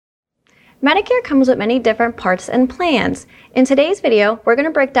Medicare comes with many different parts and plans. In today's video, we're going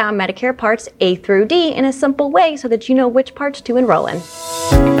to break down Medicare Parts A through D in a simple way so that you know which parts to enroll in.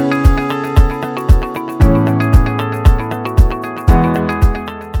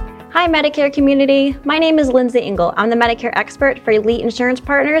 Hi Medicare community, my name is Lindsay Engel. I'm the Medicare expert for Elite Insurance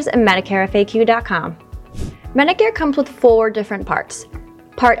Partners and MedicareFAQ.com. Medicare comes with 4 different parts: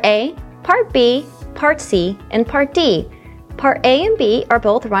 Part A, Part B, Part C, and Part D. Part A and B are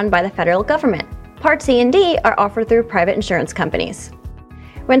both run by the federal government. Part C and D are offered through private insurance companies.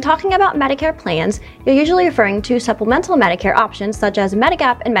 When talking about Medicare plans, you're usually referring to supplemental Medicare options such as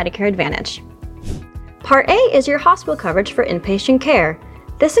Medigap and Medicare Advantage. Part A is your hospital coverage for inpatient care.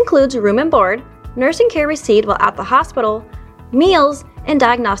 This includes room and board, nursing care received while at the hospital, meals, and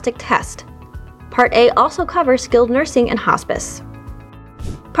diagnostic tests. Part A also covers skilled nursing and hospice.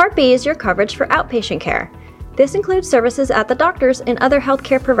 Part B is your coverage for outpatient care. This includes services at the doctors and other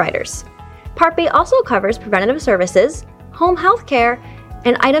healthcare providers. Part B also covers preventative services, home health care,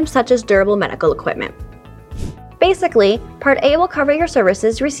 and items such as durable medical equipment. Basically, Part A will cover your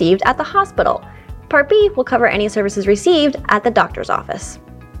services received at the hospital. Part B will cover any services received at the doctor's office.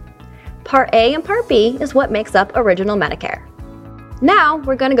 Part A and Part B is what makes up Original Medicare. Now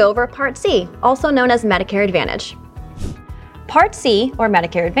we're going to go over Part C, also known as Medicare Advantage. Part C, or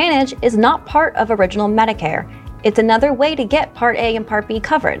Medicare Advantage, is not part of Original Medicare. It's another way to get Part A and Part B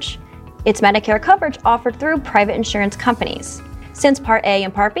coverage. It's Medicare coverage offered through private insurance companies. Since Part A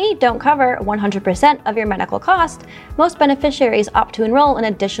and Part B don't cover 100% of your medical cost, most beneficiaries opt to enroll in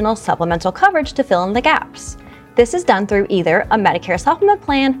additional supplemental coverage to fill in the gaps. This is done through either a Medicare Supplement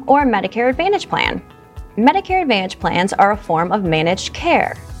plan or a Medicare Advantage plan. Medicare Advantage plans are a form of managed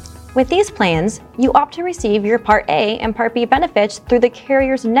care. With these plans, you opt to receive your Part A and Part B benefits through the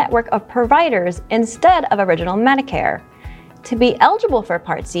carrier's network of providers instead of Original Medicare. To be eligible for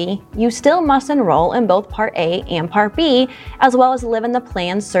Part C, you still must enroll in both Part A and Part B, as well as live in the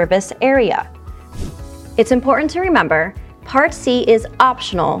plan's service area. It's important to remember, Part C is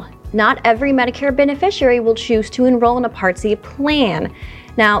optional. Not every Medicare beneficiary will choose to enroll in a Part C plan.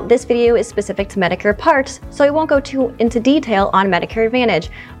 Now, this video is specific to Medicare Parts, so I won't go too into detail on Medicare Advantage,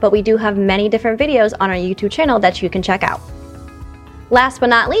 but we do have many different videos on our YouTube channel that you can check out. Last but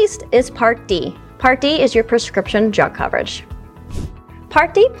not least is Part D. Part D is your prescription drug coverage.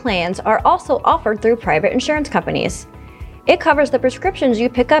 Part D plans are also offered through private insurance companies. It covers the prescriptions you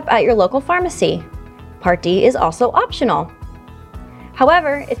pick up at your local pharmacy. Part D is also optional.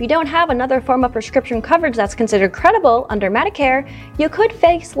 However, if you don't have another form of prescription coverage that's considered credible under Medicare, you could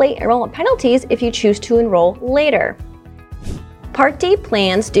face late enrollment penalties if you choose to enroll later. Part D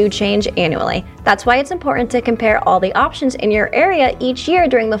plans do change annually. That's why it's important to compare all the options in your area each year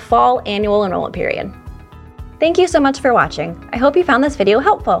during the fall annual enrollment period. Thank you so much for watching. I hope you found this video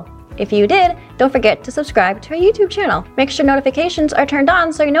helpful. If you did, don't forget to subscribe to our YouTube channel. Make sure notifications are turned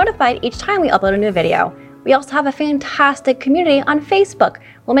on so you're notified each time we upload a new video. We also have a fantastic community on Facebook.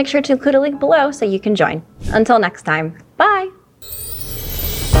 We'll make sure to include a link below so you can join. Until next time, bye!